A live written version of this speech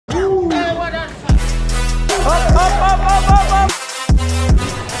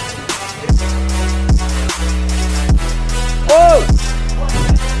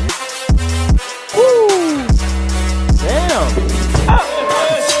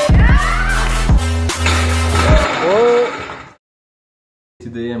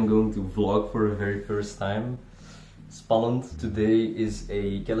to vlog for the very first time. Spannend. Today is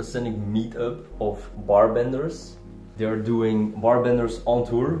a calisthenic meetup of Barbenders. They are doing Barbenders on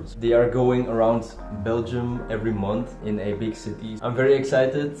tour. They are going around Belgium every month in a big city. I'm very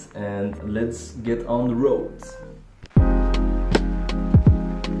excited and let's get on the road.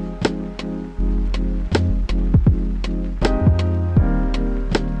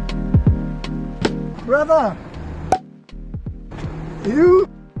 Brother! You?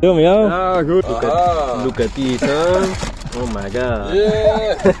 Film, yo. Ah, good. Look at these, huh? Oh my god.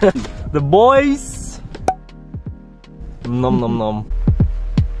 Yeah! The boys! Nom nom nom.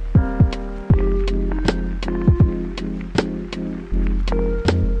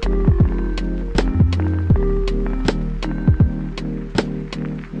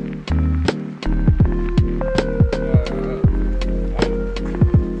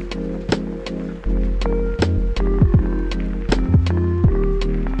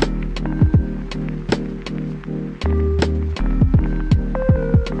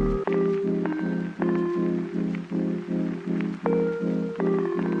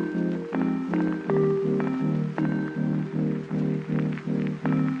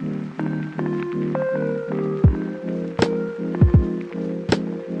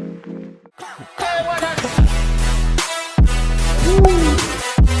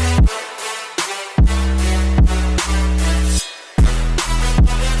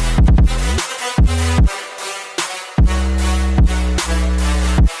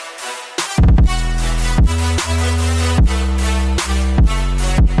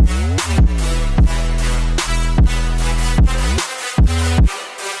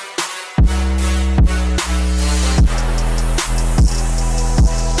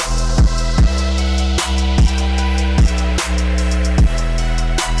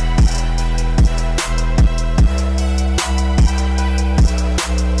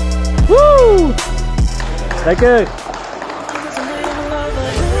 Lekker!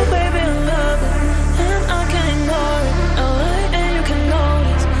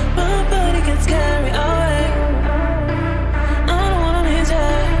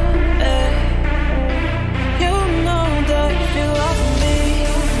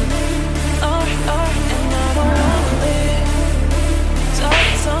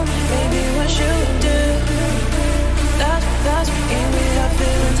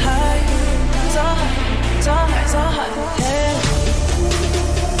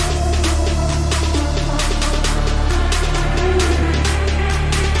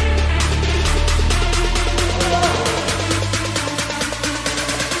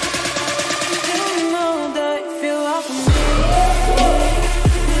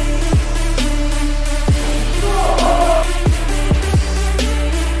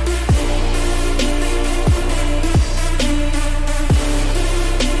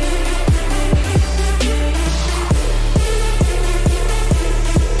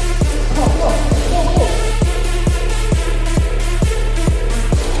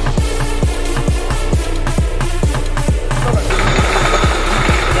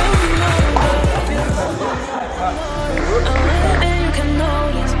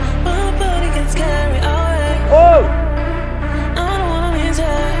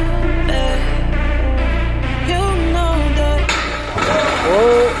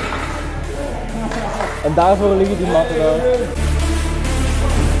 En daarvoor liggen die matten daar.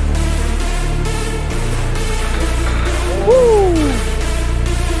 Woe!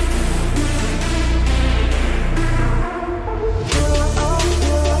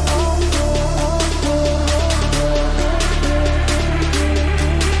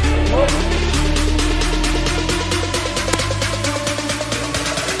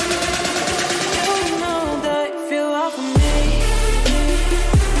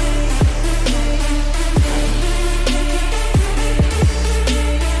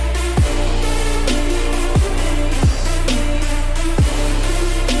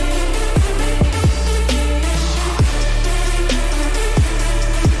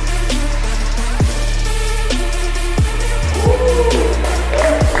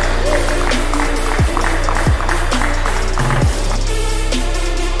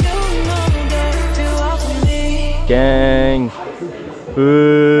 Gang!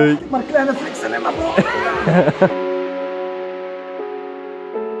 Hoi! Maar kleine flexen in mijn bro!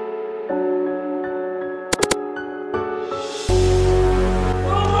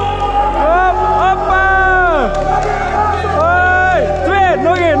 Hoppa! Hoi! Twee!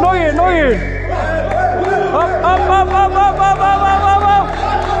 Nog één! Hop, hop, hop, hop, hop, hop, hop, hop, hop!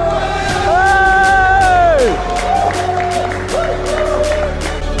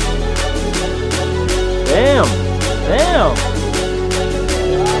 Hey! Damn!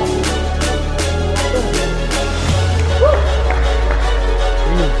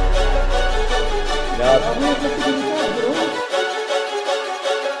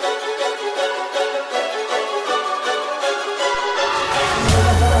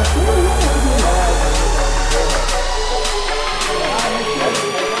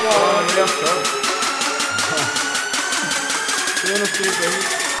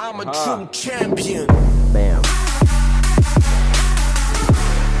 I'm a true champion. Bam.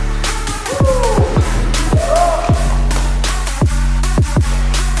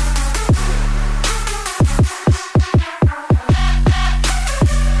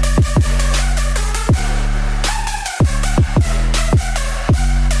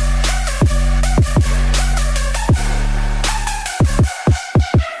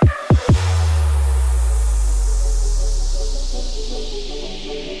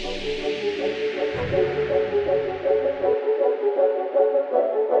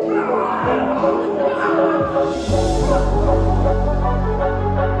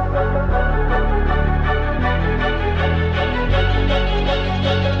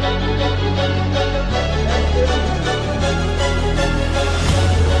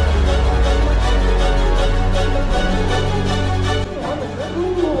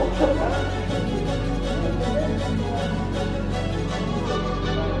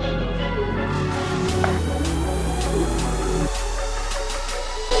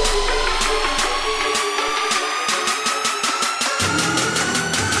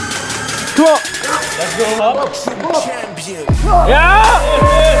 Let's go, Hop. Champion. Ja!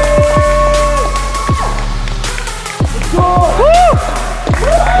 Let's go! Woo!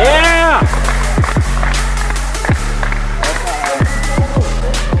 Yeah!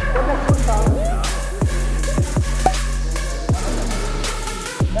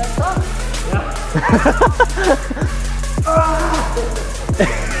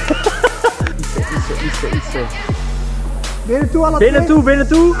 Iets. Binnen toe, alle Binnen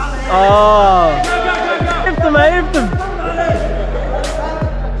toe. Oh. Heeft hem.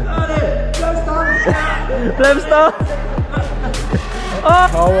 Blijf staan.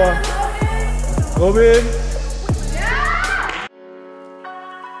 Oh. Houden. Robin.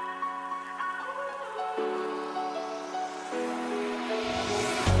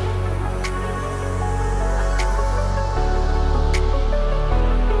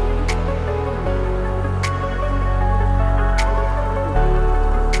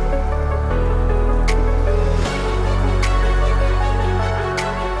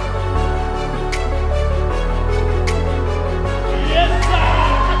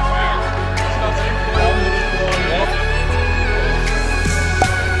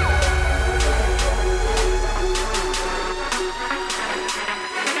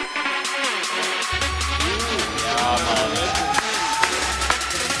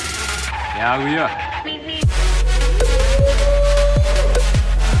 Ja, goeie.